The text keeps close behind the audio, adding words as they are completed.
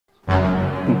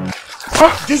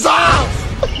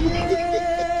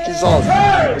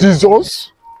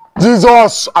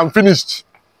Jesus, I'm finished.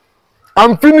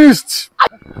 I'm finised.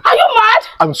 Are you mad?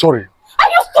 I'm sorry. Are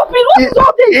you stupid? What is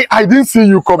all this? I didn't see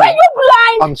you coming. Are you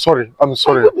blind? I'm sorry. I'm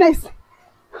sorry. My goodness.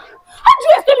 How do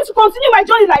you expect me to continue my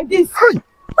journey like this?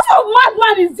 What sort of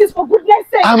madman is this, for goodness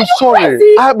sake? I'm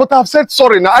sorry. But I've said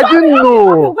sorry now. I didn't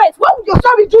know. Wait, what would your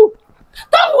sorry do?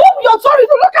 Tell me what would your sorry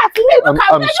do? Look at me. Look at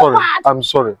me. I'm sorry. I'm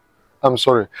sorry. I'm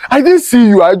sorry. I didn't see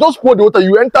you. I just poured the water.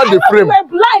 You entered the frame. You were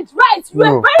blind, right?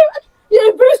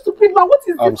 You're a very stupid man. What is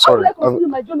this? I'm sorry. How will I continue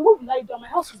my journey? What will I do? My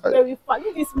house is very far.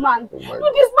 Look this man. Look this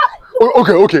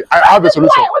man. Okay. I have a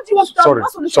solution. Why? What do you want to tell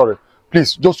me? Sorry.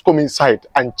 Please, just come inside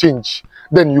and change.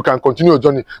 Then you can continue your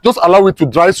journey. Just allow it to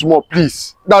dry small,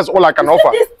 please. That's all I can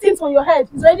offer. These things on your head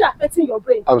is already affecting your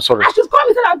brain. I'm sorry. I should come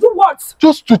inside and do what?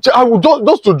 Just to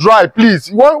dry,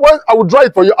 please. I will dry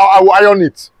it for you. I will iron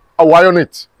it. I will iron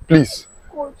it, please.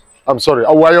 God. I'm sorry.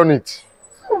 I will iron it.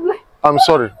 I'm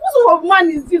sorry. What sort of man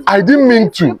is this? I didn't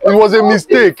mean to. It was a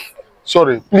mistake.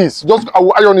 Sorry. Please. I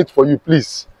will iron it for you,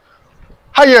 please.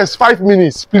 Highest 5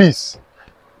 minutes, please.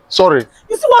 Sorry.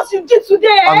 You see what you did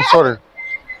today? I'm sorry.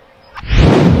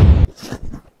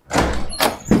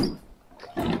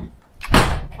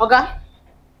 Oga,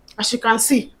 as you can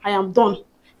see, I am done.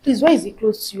 Please, where is the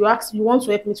clothes you asked? You want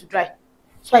to help me to dry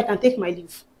so I can take my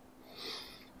leave.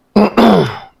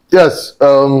 Yes.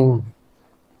 I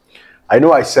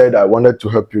know I said I wanted to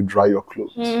help you dry your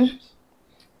clothes,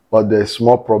 but there's a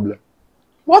small problem.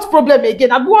 What problem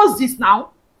again? What's this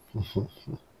now?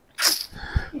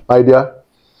 My dear,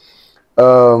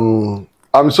 I'm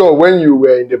sure when you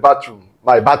were in the bathroom,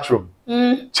 my bathroom,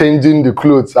 changing the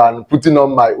clothes and putting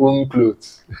on my own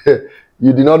clothes,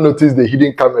 you did not notice the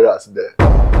hidden cameras there.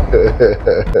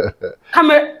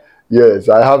 Camera? Yes,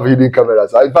 I have hidden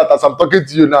cameras. In fact, as I'm talking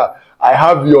to you now, I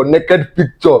have your naked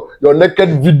picture, your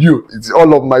naked video. It's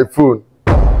all on my phone.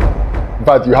 In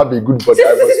fact, you have a good body.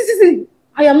 See.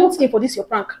 I am not here for this, your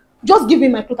prank. Just give me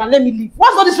my clothes and let me leave.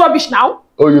 What's all this rubbish now?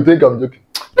 Oh, you think I'm joking?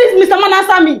 Please, Mr. Man,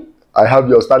 answer me. I have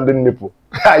your standing nipple.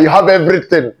 You have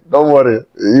everything. Don't worry.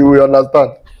 You will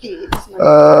understand.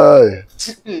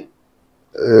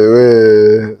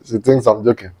 She thinks I'm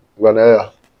joking.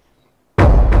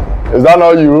 Is that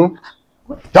not you?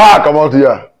 Yeah, come out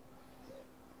here.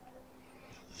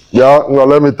 Yeah, no,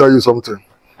 let me tell you something.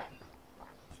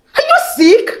 Are you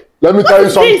sick? Let me tell you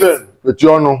something. But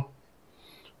you know,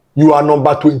 you are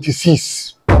number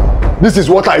 26. This is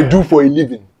what I do for a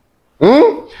living.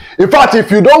 In fact, if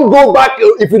you don't go back,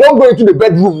 if you don't go into the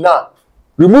bedroom now,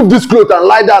 remove this clothes and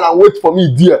lie down and wait for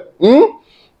me there.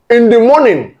 In the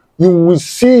morning, you will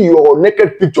see your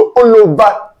naked picture all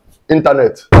over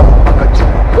internet.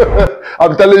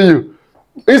 I'm telling you.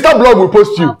 Instablog will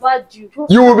post you.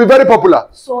 You will be very popular.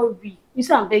 Sorry. You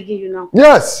say I'm begging you now.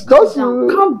 Yes. Just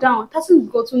calm down. It hasn't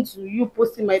gotten to you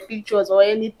posting my pictures or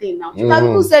anything now. You have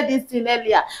people said this thing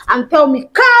earlier and tell me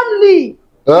calmly.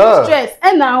 No stress.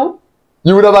 And now?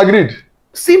 You would have agreed.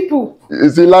 Simple. You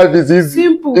see, life is easy.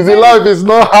 Simple. You see, life is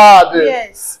not hard.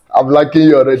 Yes. I'm liking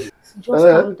you already. Just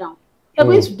calm down. You're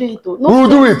going to do it though. No stress.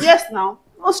 Do it. Yes, now.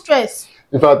 No stress.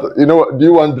 In fact, you know what? Do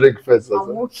you want drink first?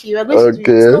 I'm okay. We're going to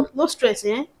do it. No stress,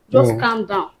 eh? Just calm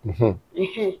down.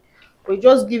 But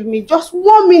just give me just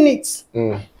 1 minute.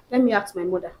 Let me ask my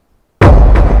mother.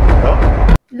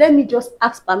 Let me just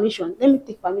ask permission. Let me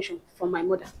take permission from my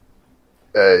mother.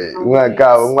 Hey, my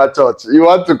church. You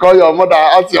want to call your mother,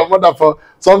 ask your mother for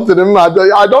something?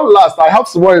 I don't last. I have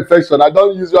small infection. I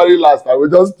don't usually last. I will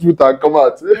just do it and come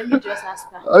out. Let me just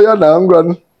ask her. Oh yeah, now I'm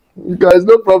going. You guys,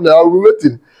 no problem. I will be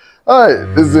waiting. Hey,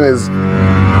 this thing is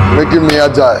making me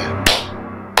agile.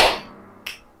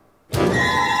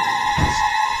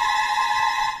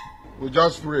 We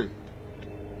just pray.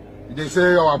 They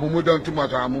say, oh, I'm moving down too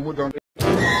much. I'm moving down.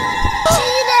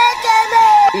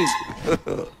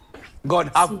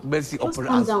 God have mercy upon us.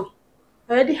 Calm down.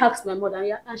 I already asked my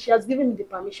mother and she has given me the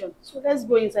permission. So let's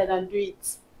go inside and do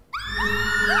it.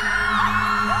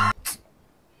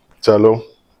 Chalo,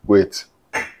 wait.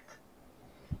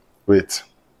 Wait.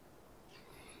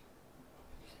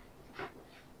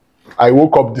 I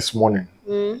woke up this morning.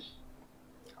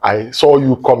 I saw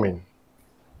you coming.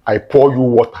 I pour you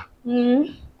water.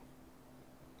 And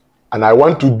I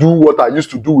want to do what I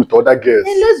used to do with other girls.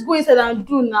 Hey, let's go inside and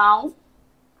do now.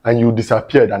 And you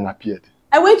disappeared and appeared.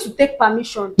 I went to take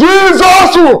permission. Jesus!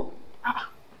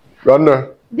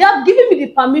 They have given me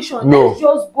the permission. No. Let's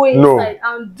just go inside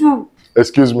and do.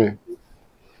 Excuse me.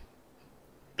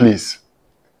 Please.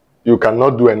 You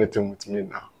cannot do anything with me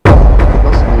now.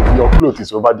 Just leave. Your clothes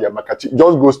is over there, Makachi.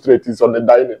 Just go straight. It's on the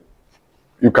dining.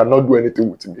 You cannot do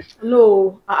anything with me.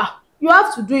 No. You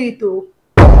have to do it, though.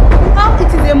 It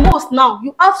is a must now.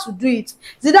 You have to do it.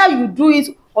 It's either you do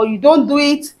it or you don't do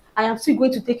it. I am still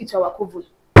going to take it to our coven.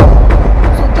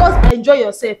 So just enjoy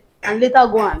yourself and later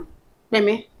go and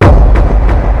Meme.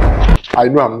 I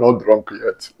know I'm not drunk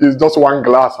yet. It's just one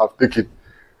glass I've taken.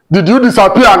 Did you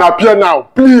disappear and appear now?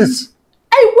 Please.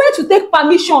 I went to take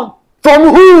permission.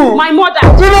 From who? My mother.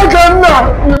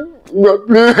 Please,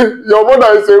 your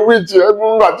mother is a witch.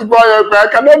 I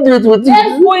cannot do it with you.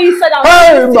 Let's go inside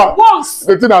and once.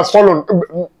 The thing has fallen.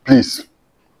 Please.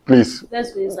 Please.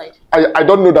 Let's go inside. I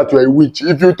don't know that you're a witch.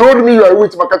 If you told me you're a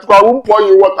witch, I won't pour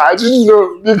you water. I didn't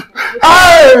know.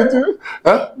 Hey!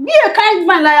 Huh? Be a kind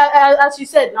man, as you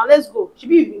said. Now let's go. Should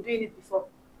you've been doing it before.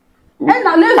 And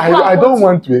now let's go. I don't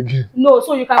want to again. No,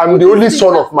 so you can. I'm the only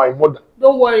son of my mother.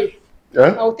 Don't worry.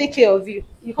 Yeah? I'll take care of you.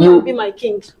 You come and be my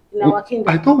king in our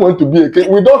kingdom. I don't want to be a king.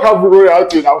 We don't have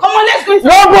royalty now. Come on, let's go inside.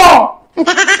 No more! No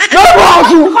more!